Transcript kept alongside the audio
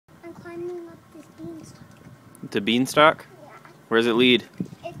beanstalk. To Beanstalk? Yeah. Where does it lead?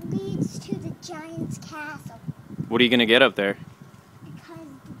 It leads to the giant's castle. What are you going to get up there? Because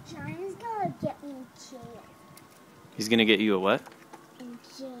the giant's gonna get me in jail. He's going to get you a what? In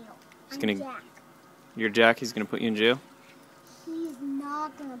jail. He's I'm gonna... Jack. You're Jack? He's going to put you in jail? He's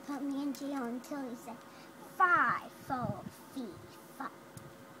not gonna put me in jail until he said 5 full feet.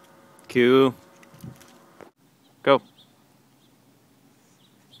 Cool. Go.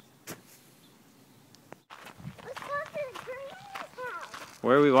 Let's go to Granny's house.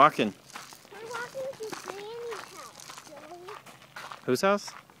 Where are we walking? We're walking to Granny's house, Joey. Whose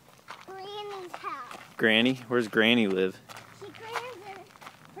house? Granny's house. Granny? Where's Granny live?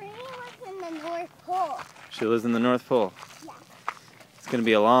 Granny lives in the North Pole. She lives in the North Pole. Yeah. It's going to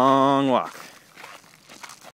be a long walk.